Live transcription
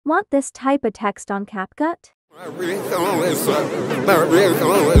Want this type of text on CAPCUT?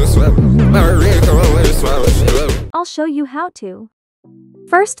 I'll show you how to.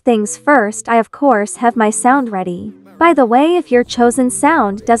 First things first, I of course have my sound ready. By the way, if your chosen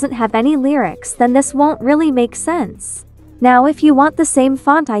sound doesn't have any lyrics, then this won't really make sense. Now if you want the same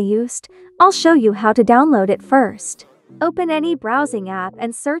font I used, I'll show you how to download it first. Open any browsing app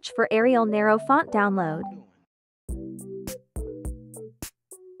and search for Arial Narrow Font Download.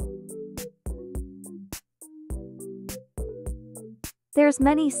 There's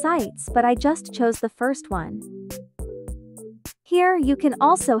many sites, but I just chose the first one. Here you can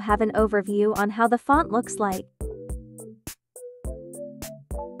also have an overview on how the font looks like.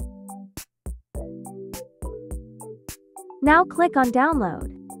 Now click on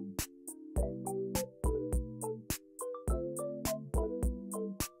Download.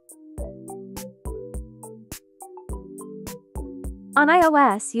 On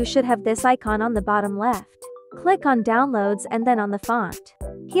iOS, you should have this icon on the bottom left. Click on Downloads and then on the font.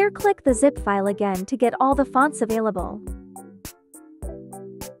 Here click the zip file again to get all the fonts available.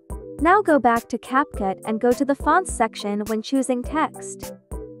 Now go back to CAPCUT and go to the Fonts section when choosing text.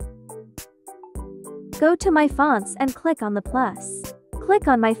 Go to My Fonts and click on the plus. Click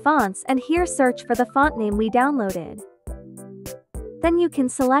on My Fonts and here search for the font name we downloaded. Then you can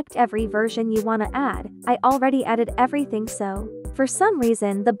select every version you want to add. I already added everything, so for some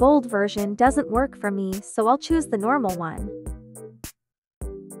reason the bold version doesn't work for me, so I'll choose the normal one.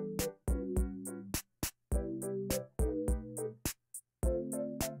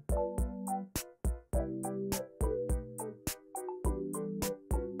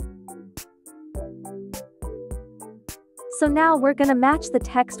 So now we're gonna match the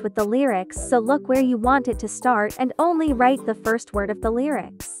text with the lyrics, so look where you want it to start and only write the first word of the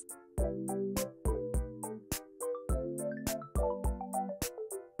lyrics.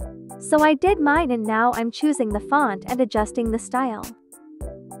 So I did mine and now I'm choosing the font and adjusting the style.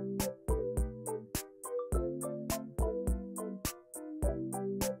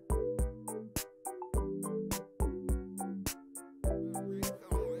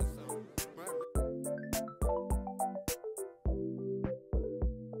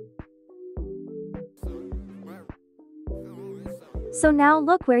 So now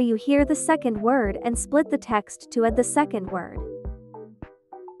look where you hear the second word and split the text to add the second word.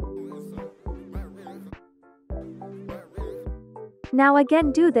 Now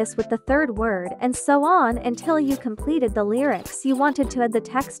again do this with the third word and so on until you completed the lyrics you wanted to add the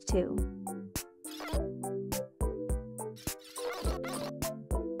text to.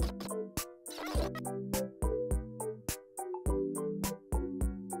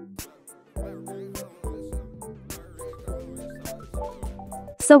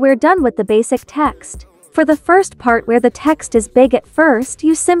 So we're done with the basic text. For the first part where the text is big at first,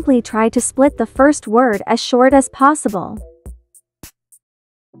 you simply try to split the first word as short as possible.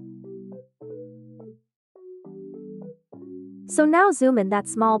 So now zoom in that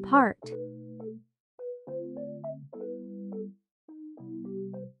small part.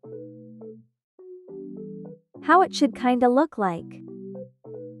 How it should kinda look like.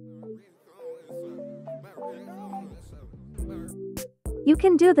 You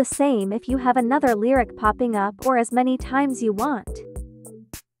can do the same if you have another lyric popping up or as many times you want.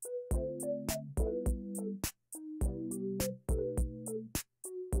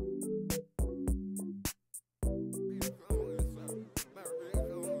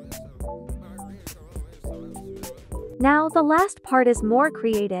 Now the last part is more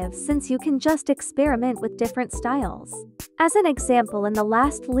creative since you can just experiment with different styles. As an example, in the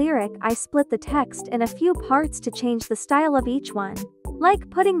last lyric I split the text in a few parts to change the style of each one. Like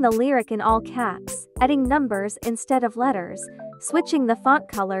putting the lyric in all caps, adding numbers instead of letters, switching the font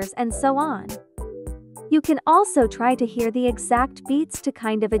colors and so on. You can also try to hear the exact beats to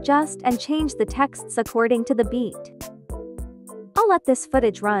kind of adjust and change the texts according to the beat. I'll let this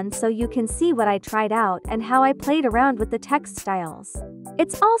footage run so you can see what I tried out and how I played around with the text styles.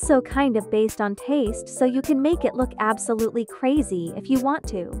 It's also kind of based on taste, so you can make it look absolutely crazy if you want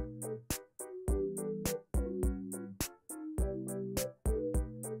to.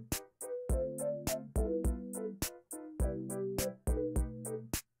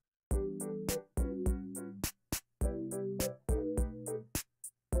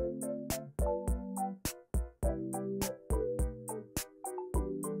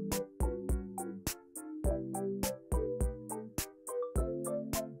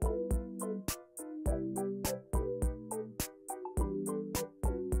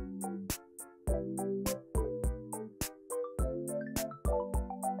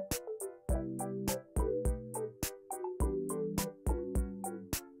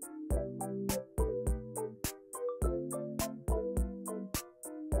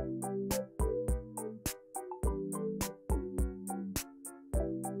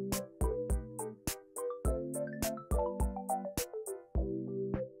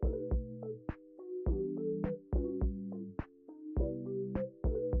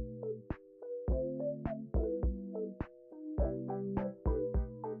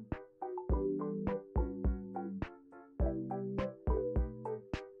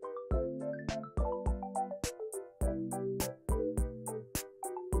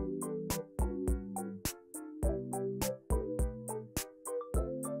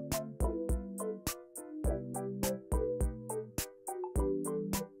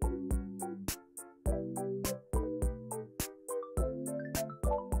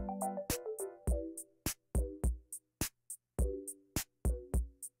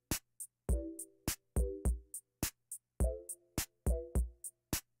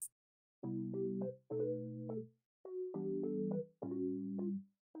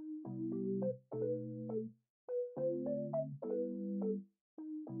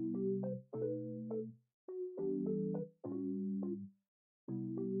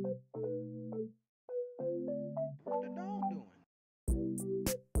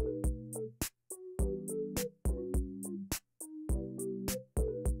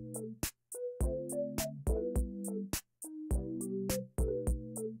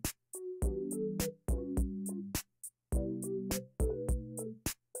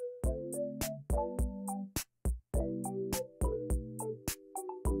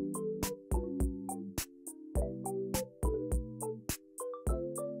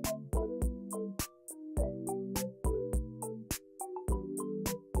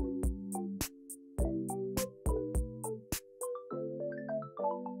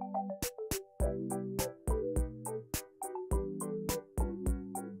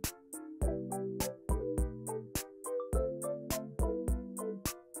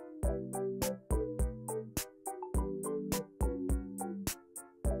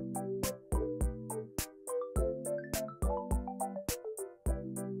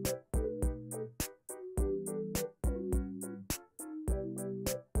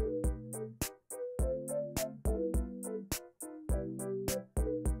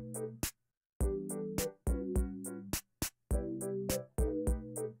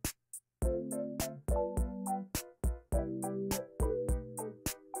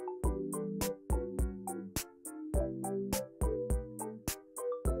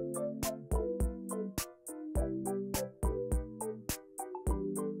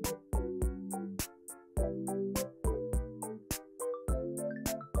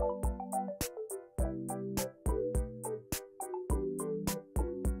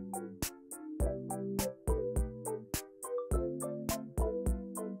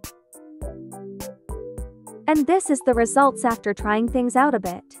 And this is the results after trying things out a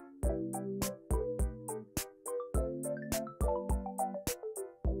bit.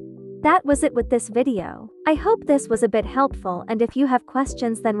 That was it with this video. I hope this was a bit helpful, and if you have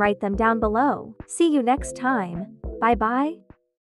questions then write them down below. See you next time. Bye bye.